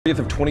Of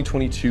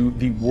 2022,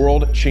 the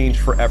world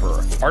changed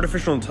forever.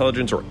 Artificial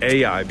intelligence, or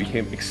AI,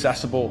 became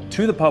accessible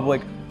to the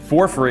public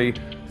for free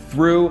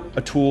through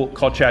a tool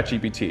called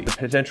ChatGPT. The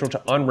potential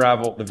to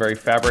unravel the very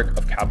fabric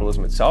of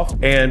capitalism itself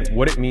and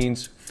what it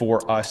means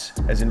for us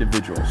as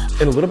individuals.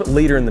 And a little bit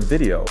later in the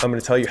video, I'm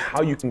gonna tell you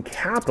how you can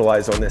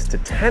capitalize on this to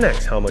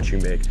 10x how much you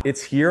make.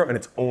 It's here and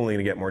it's only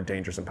gonna get more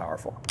dangerous and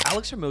powerful.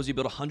 Alex Hormozi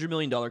built a $100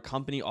 million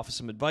company off of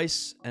some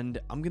advice, and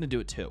I'm gonna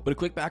do it too. But a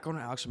quick background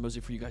on Alex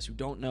Hormozi for you guys who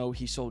don't know: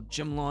 he sold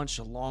Gym Launch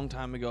a long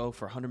time ago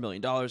for $100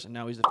 million, and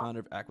now he's the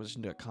founder of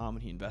acquisition.com,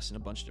 and he invests in a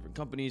bunch of different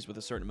companies with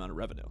a certain amount of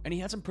revenue. And he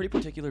had some pretty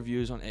particular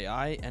views on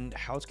AI and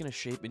how it's gonna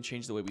shape and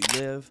change the way we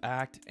live,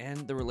 act,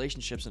 and the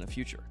relationships in the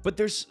future. But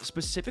there's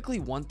specifically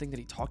one thing that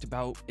he talked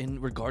about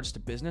in regards to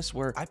business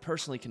where I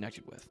personally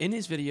connected with. In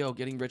his video,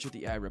 Getting Rich with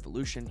the AI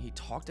Revolution, he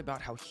talked about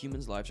how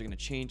humans' lives are gonna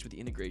change with the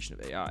integration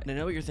of AI. And I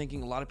know what you're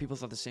thinking, a lot of people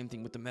thought the same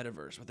thing with the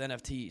metaverse, with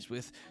NFTs,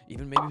 with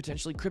even maybe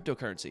potentially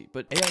cryptocurrency,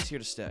 but AI is here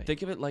to stay.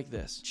 Think of it like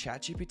this: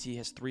 ChatGPT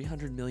has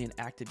 300 million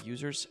active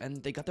users,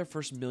 and they got their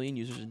first million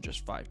users in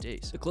just 5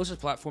 days. The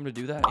closest platform to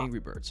do that, Angry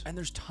Birds. And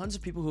there's tons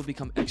of people who have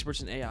become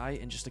experts in AI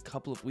in just a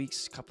couple of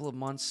weeks, couple of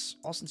months,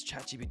 all since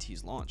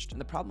ChatGPT's launched. And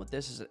the problem with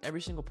this is that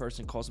every single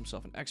person calls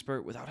himself an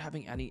expert without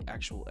having any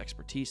actual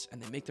expertise,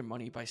 and they make their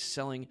money by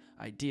selling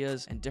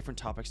ideas and different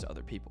topics to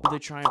other people. They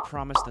try and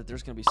promise that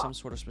there's going to be some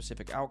sort of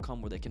specific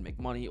outcome where they can make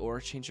money or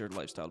change their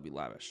lifestyle to be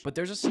lavish. But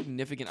there's a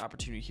significant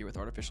opportunity here with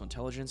artificial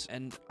intelligence,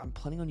 and I'm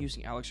planning on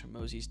using Alex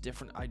Hormozi's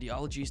different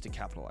ideologies to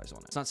capitalize on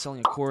it. It's not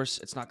selling a course,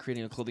 it's not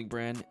creating a clothing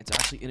brand, it's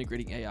actually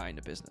integrating AI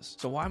into business.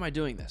 So why am I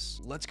doing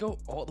this? Let's go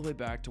all the way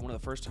back to one of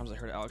the first times I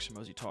heard Alex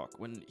Hormozi talk,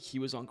 when he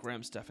was on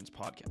Graham Stephan's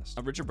podcast.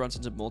 Now, Richard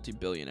Brunson's a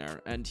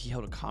multi-billionaire, and he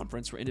held a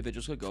conference where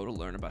individuals could go to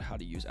learn about how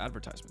to use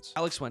advertisements.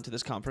 Alex went to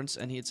this conference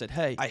and he had said,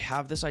 hey, I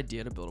have this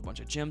idea to build a bunch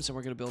of gyms, and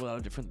we're going to build it out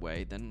a different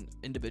way than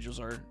individuals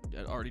are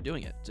already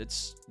doing it.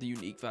 It's the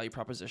unique value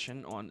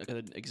proposition on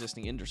an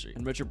existing industry.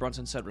 And Richard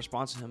Brunson said,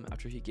 response to him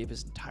after he gave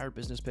his entire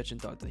business pitch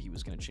and thought that he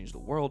was going to change the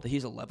world, that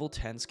he's a level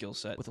 10 skill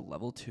set with a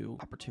level 2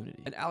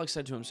 opportunity. And Alex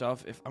said to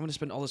himself, if I'm going to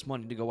spend all this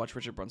money to go watch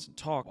Richard Brunson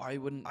talk, why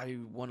wouldn't I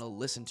want to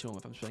listen to him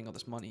if I'm spending all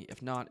this money?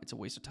 If not, it's a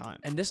waste of time.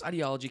 And this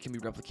ideology can be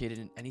replicated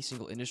in any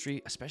single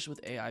industry, especially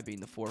with AI being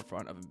the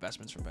forefront of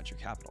investments from venture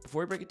capital.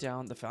 Before we break it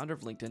down, the founder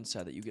of LinkedIn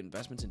said that you get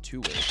investments in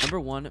 2 ways. Number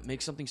 1,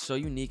 make something so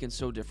unique and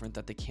so different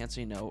that they can't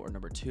say no. Or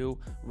number 2,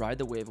 ride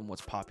the wave on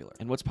what's popular.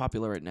 And what's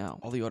popular right now?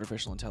 All the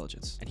artificial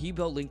intelligence. And he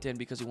built LinkedIn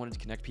because he wanted to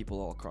connect people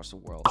all across the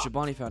world. The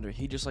Shabani founder,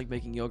 he just liked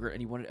making yogurt,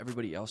 and he wanted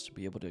everybody else to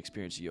be able to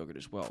experience yogurt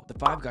as well. The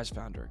Five Guys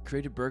founder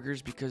created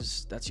burgers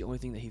because that's the only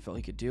thing that he felt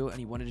he could do, and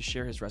he wanted to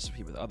share his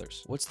recipe with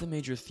others. What's the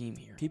major theme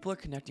here? People are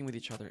connecting with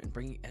each other and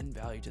bringing end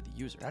value to the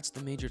user. That's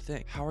the major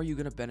thing. How are you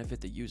going to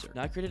benefit the user?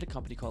 Now, I created a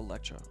company called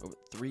Lectra over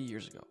 3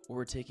 years ago, where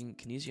we're taking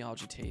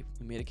kinesiology tape,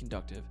 we made it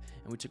conductive,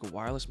 and we took a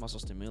wireless muscle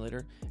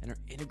stimulator and are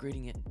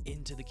integrating it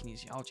into the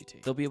kinesiology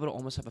tape. They'll be able to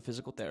almost have a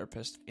physical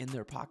therapist in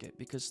their pocket,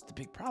 because the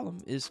big problem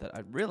is that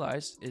I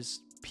realized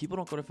is people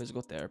don't go to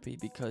physical therapy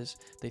because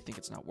they think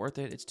it's not worth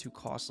it, it's too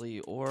costly,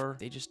 or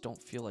they just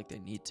don't feel like they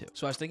need to.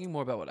 So I was thinking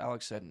more about what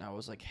Alex said, and I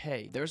was like,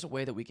 hey, there's a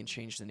way that we can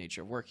change the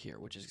nature of work here,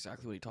 which is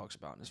exactly what he talks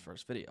about in his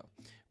first video.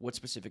 What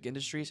specific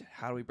industries?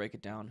 How do we break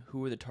it down?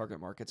 Who are the target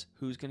markets?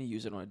 Who's going to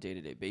use it on a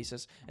day-to-day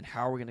basis? And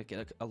how are we going to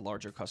get a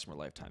larger customer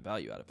lifetime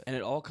value out of it? And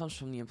it all comes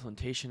from the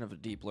implementation of a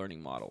deep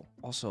learning model,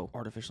 also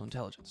artificial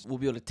intelligence. We'll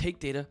be able to take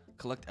data,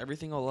 collect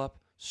everything all up,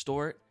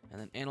 store it, and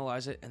then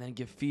analyze it, and then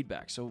give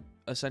feedback. So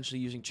essentially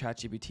using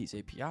ChatGPT's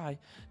API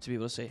to be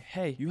able to say,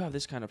 hey, you have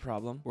this kind of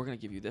problem, we're going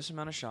to give you this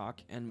amount of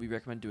shock, and we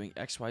recommend doing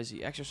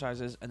XYZ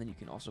exercises. And then you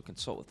can also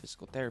consult with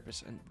physical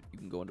therapists, and you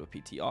can go into a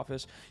PT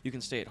office, you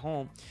can stay at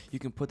home, you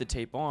can put the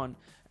tape on,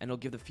 and it'll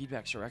give the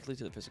feedback directly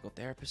to the physical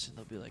therapist, and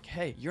they'll be like,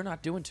 hey, you're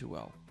not doing too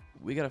well,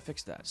 we got to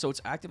fix that. So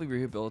it's actively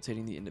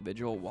rehabilitating the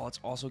individual while it's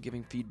also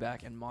giving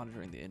feedback and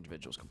monitoring the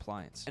individual's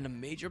compliance. And a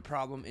major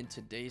problem in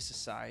today's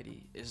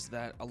society is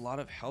that a lot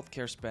of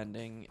healthcare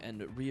spending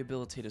and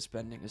rehabilitative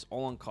spending is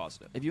all on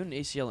causative. If you have an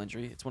ACL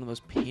injury, it's one of the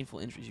most painful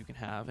injuries you can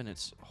have, and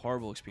it's a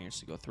horrible experience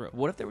to go through.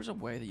 What if there was a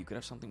way that you could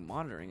have something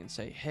monitoring and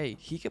say, hey,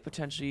 he could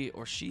potentially,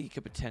 or she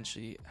could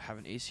potentially have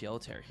an ACL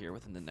tear here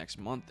within the next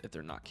month if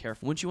they're not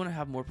careful? Wouldn't you want to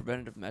have more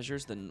preventative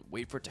measures than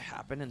wait for it to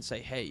happen and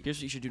say, hey, here's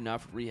what you should do now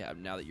for rehab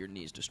now that your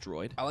knee's destroyed?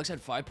 Alex had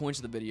 5 points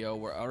in the video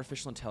where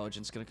artificial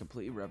intelligence is going to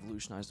completely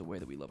revolutionize the way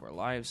that we live our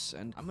lives,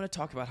 and I'm going to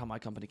talk about how my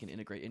company can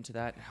integrate into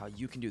that and how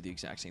you can do the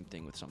exact same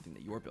thing with something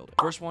that you're building.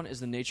 First one is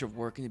the nature of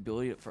work and the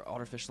ability for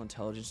artificial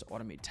intelligence to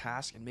automate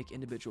tasks and make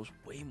individuals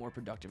way more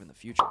productive in the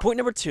future. Point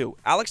number 2,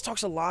 Alex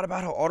talks a lot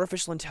about how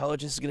artificial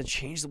intelligence is going to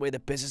change the way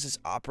that businesses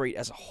operate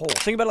as a whole.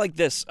 Think about it like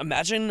this: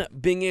 imagine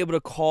being able to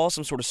call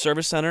some sort of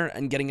service center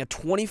and getting a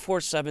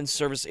 24/7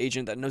 service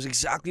agent that knows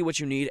exactly what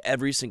you need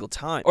every single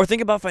time. Or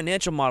think about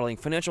financial modeling,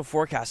 financial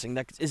financial forecasting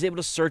that is able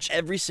to search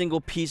every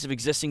single piece of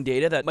existing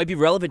data that might be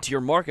relevant to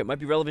your market, might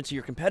be relevant to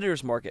your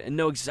competitor's market, and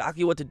know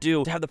exactly what to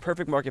do to have the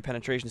perfect market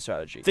penetration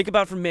strategy. Think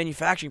about it from a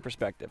manufacturing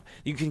perspective.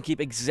 You can keep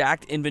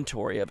exact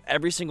inventory of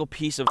every single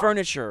piece of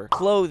furniture,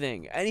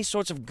 clothing, any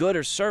sorts of good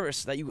or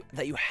service that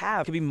you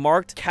have can be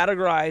marked,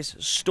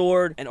 categorized,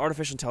 stored, and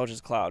artificial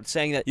intelligence cloud,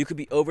 saying that you could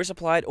be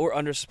oversupplied or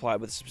undersupplied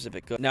with a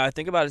specific good. Now, I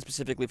think about it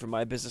specifically for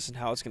my business and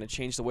how it's going to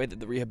change the way that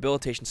the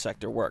rehabilitation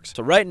sector works.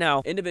 So right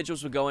now,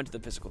 individuals would go into the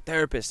physical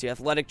therapist, the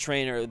athletic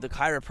trainer, the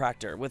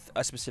chiropractor with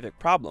a specific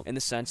problem, in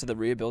the sense that the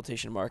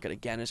rehabilitation market,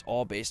 again, is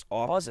all based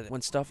off positive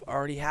when stuff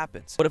already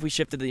happens. What if we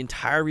shifted the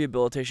entire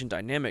rehabilitation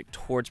dynamic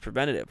towards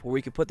preventative, where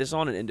we could put this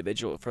on an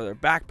individual for their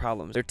back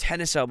problems, their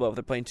tennis elbow if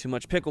they're playing too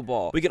much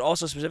pickleball? We could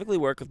also specifically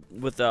work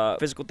with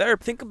physical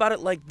therapy. Think about it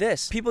like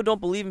this. People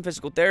don't believe in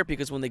physical therapy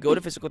because when they go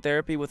to physical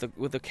therapy with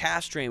a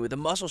calf strain, with a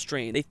muscle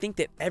strain, they think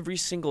that every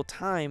single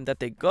time that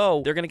they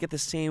go, they're going to get the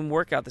same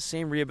workout, the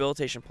same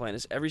rehabilitation plan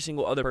as every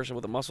single other person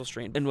with a muscle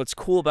strain. And what's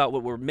cool about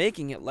what we're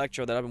making at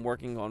Lectro that I've been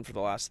working on for the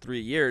last 3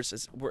 years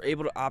is we're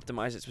able to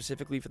optimize it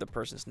specifically for the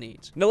person's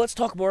needs. Now let's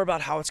talk more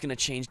about how it's going to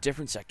change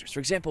different sectors. For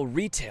example,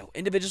 retail.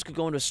 Individuals could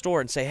go into a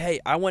store and say, hey,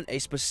 I want a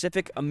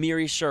specific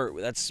Amiri shirt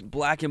that's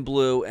black and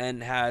blue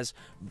and has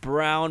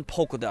brown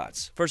polka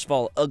dots. First of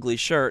all, ugly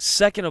shirt.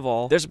 Second of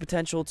all, there's a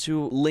potential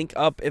to link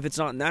up. If it's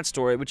not in that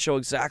store, it would show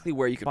exactly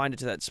where you can find it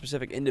to that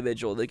specific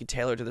individual. They could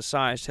tailor to the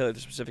size, tailor to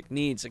specific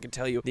needs. It could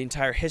tell you the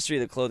entire history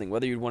of the clothing,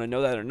 whether you'd want to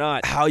know that or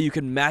not, how you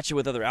can match it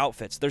with other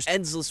outfits. There's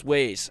endless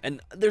ways,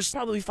 and there's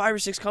probably 5 or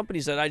 6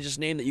 companies that I just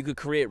named that you could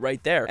create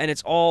right there, and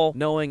it's all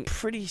knowing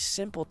pretty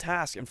simple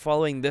tasks and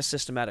following this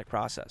systematic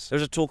process.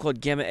 There's a tool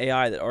called Gamma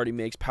AI that already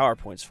makes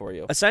PowerPoints for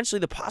you. Essentially,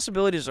 the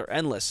possibilities are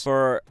endless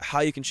for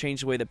how you can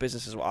change the way that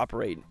businesses will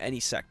operate in any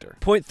sector.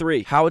 Point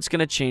 3, how it's going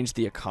to change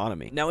the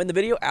economy. Now, in the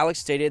video, Alex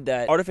stated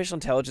that artificial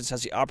intelligence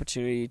has the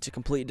opportunity to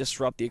completely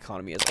disrupt the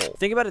economy as a whole.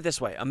 Think about it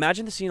this way.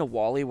 Imagine the scene of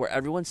WALL-E where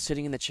everyone's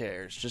sitting in the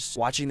chairs, just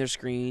watching their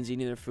screens,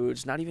 eating their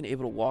foods, not even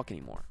able to walk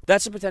anymore.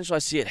 That's the potential I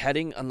see it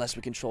heading unless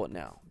we control it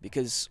now,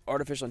 because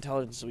artificial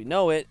intelligence as we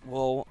know it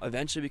will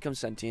eventually become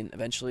sentient,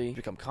 eventually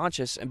become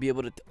conscious, and be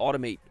able to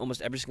automate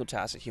almost every single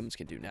task that humans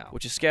can do now,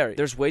 which is scary.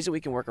 There's ways that we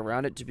can work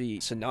around it to be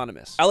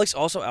synonymous. Alex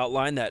also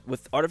outlined that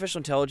with artificial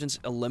intelligence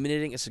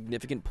eliminating a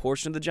significant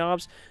portion of the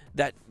jobs,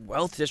 that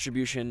wealth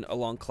distribution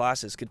along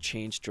classes could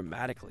change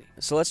dramatically.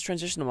 So let's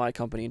transition to my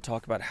company and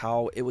talk about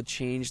how it would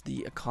change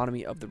the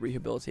economy of the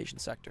rehabilitation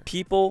sector.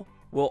 People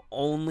will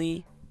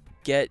only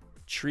get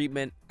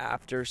treatment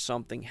after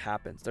something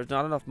happens. There's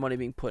not enough money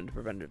being put into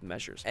preventative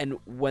measures. And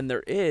when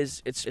there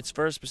is, it's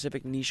for a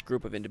specific niche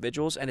group of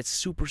individuals, and it's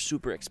super,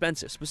 super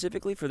expensive.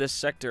 Specifically for this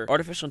sector,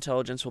 artificial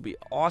intelligence will be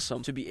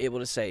awesome to be able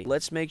to say,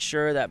 let's make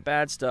sure that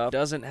bad stuff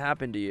doesn't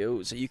happen to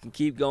you so you can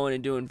keep going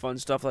and doing fun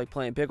stuff like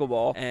playing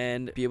pickleball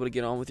and be able to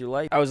get on with your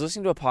life. I was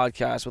listening to a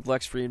podcast with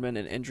Lex Friedman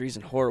and Andreessen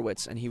and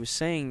Horowitz, and he was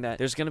saying that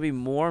there's going to be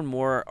more and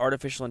more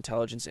artificial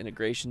intelligence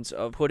integrations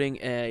of putting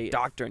a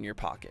doctor in your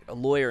pocket, a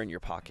lawyer in your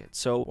pocket.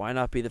 So why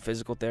not be the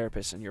physical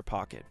therapist in your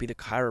pocket, be the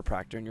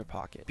chiropractor in your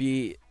pocket,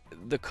 be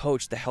the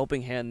coach, the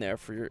helping hand there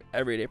for your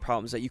everyday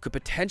problems that you could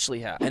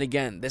potentially have. And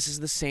again, this is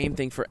the same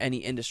thing for any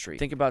industry.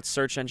 Think about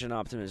search engine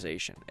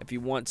optimization. If you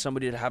want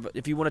somebody to have,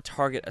 if you want to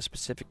target a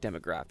specific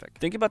demographic,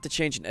 think about the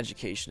change in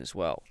education as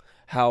well.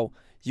 How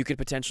you could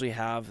potentially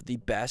have the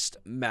best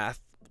math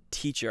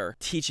teacher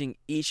teaching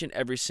each and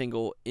every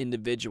single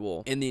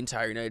individual in the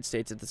entire United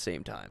States at the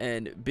same time,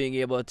 and being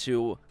able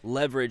to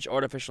leverage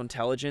artificial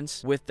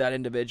intelligence with that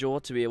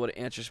individual to be able to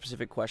answer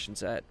specific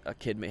questions that a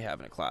kid may have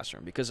in a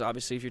classroom. Because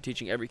obviously if you're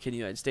teaching every kid in the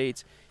United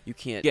States, you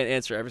can't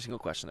answer every single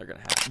question they're going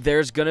to have.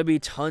 There's going to be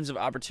tons of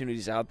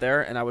opportunities out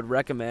there, and I would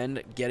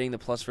recommend getting the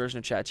plus version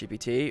of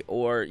ChatGPT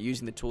or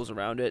using the tools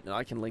around it, and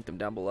I can link them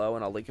down below,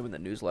 and I'll link them in the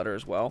newsletter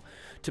as well,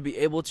 to be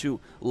able to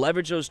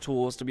leverage those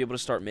tools to be able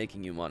to start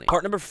making you money.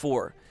 Part number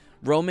 4,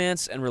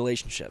 romance and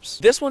relationships.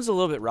 This one's a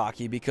little bit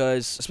rocky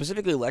because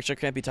specifically lecture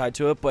can't be tied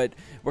to it, but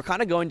we're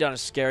kind of going down a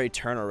scary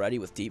turn already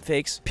with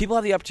deepfakes. People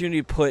have the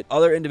opportunity to put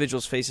other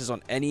individuals' faces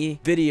on any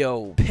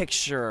video,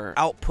 picture,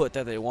 output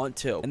that they want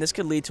to, and this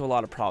could lead to a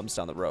lot of problems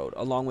down the road.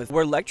 Along with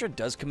where lecture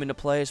does come into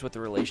play is with the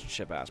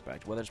relationship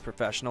aspect, whether it's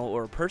professional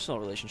or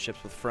personal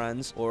relationships with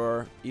friends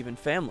or even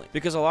family.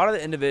 Because a lot of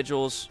the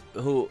individuals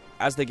who,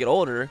 as they get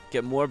older,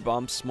 get more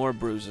bumps, more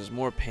bruises,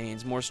 more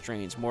pains, more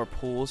strains, more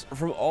pulls.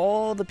 From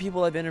all the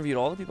people I've interviewed,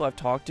 all the people I've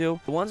talked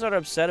to, the ones that are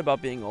upset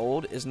about being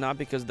old is not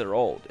because they're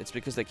old. It's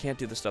because they can't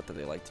do the stuff that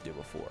they like to do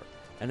before.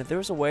 And if there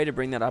was a way to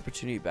bring that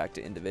opportunity back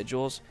to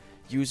individuals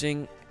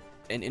using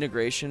an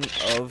integration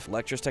of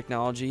lectures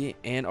technology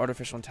and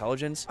artificial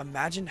intelligence,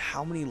 imagine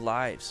how many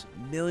lives,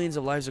 millions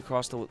of lives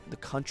across the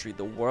country,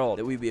 the world,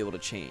 that we'd be able to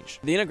change.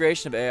 The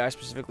integration of AI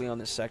specifically on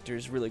this sector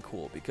is really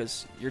cool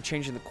because you're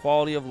changing the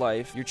quality of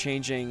life, you're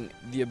changing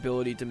the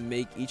ability to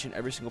make each and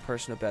every single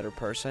person a better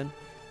person,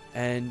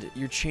 and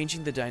you're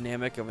changing the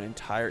dynamic of an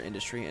entire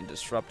industry and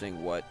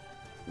disrupting what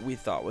we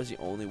thought was the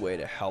only way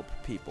to help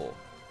people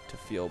to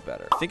feel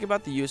better. Think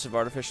about the use of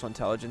artificial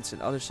intelligence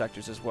in other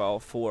sectors as well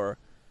for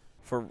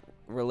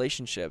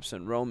relationships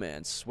and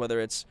romance, whether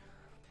it's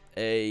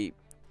a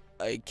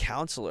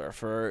counselor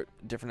for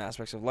different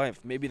aspects of life.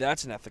 Maybe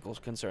that's an ethical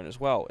concern as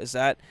well. Is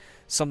that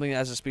something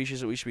as a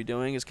species that we should be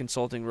doing, is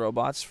consulting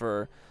robots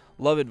for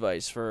love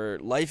advice, for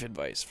life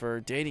advice, for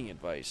dating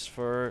advice,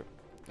 for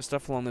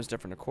stuff along those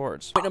different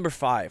accords. Point number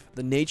 5,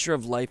 the nature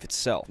of life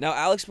itself. Now,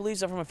 Alex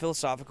believes that from a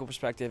philosophical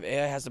perspective,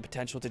 AI has the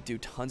potential to do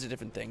tons of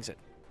different things that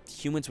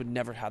humans would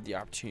never have the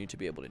opportunity to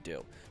be able to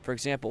do. For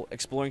example,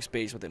 exploring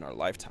space within our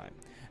lifetime,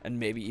 and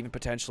maybe even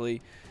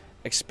potentially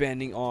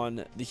expanding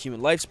on the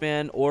human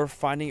lifespan, or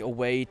finding a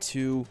way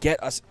to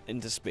get us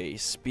into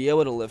space, be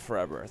able to live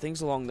forever,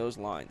 things along those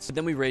lines. But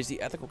then we raise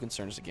the ethical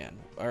concerns again,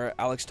 where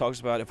Alex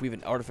talks about if we have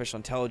an artificial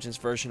intelligence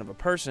version of a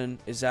person,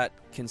 is that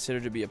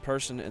considered to be a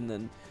person, and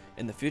then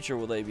in the future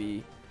will they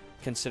be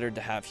considered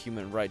to have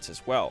human rights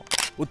as well?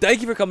 Well,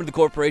 thank you for coming to the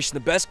corporation,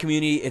 the best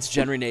community. It's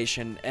Genre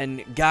Nation.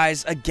 And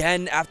guys,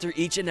 again, after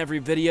each and every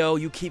video,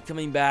 you keep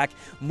coming back.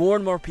 More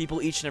and more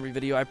people each and every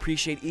video. I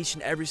appreciate each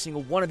and every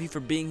single one of you for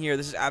being here.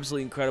 This is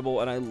absolutely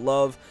incredible, and I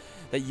love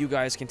that you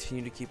guys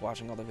continue to keep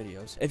watching all the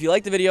videos. If you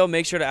like the video,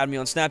 make sure to add me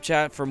on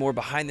Snapchat for more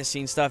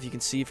behind-the-scenes stuff you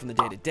can see from the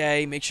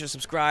day-to-day. Make sure to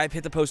subscribe,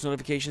 hit the post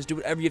notifications, do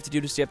whatever you have to do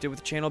to stay updated with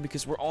the channel,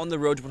 because we're on the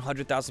road to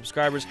 100,000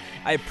 subscribers.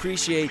 I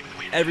appreciate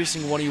every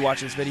single one of you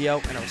watching this video,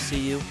 and I will see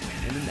you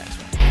in the next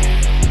one.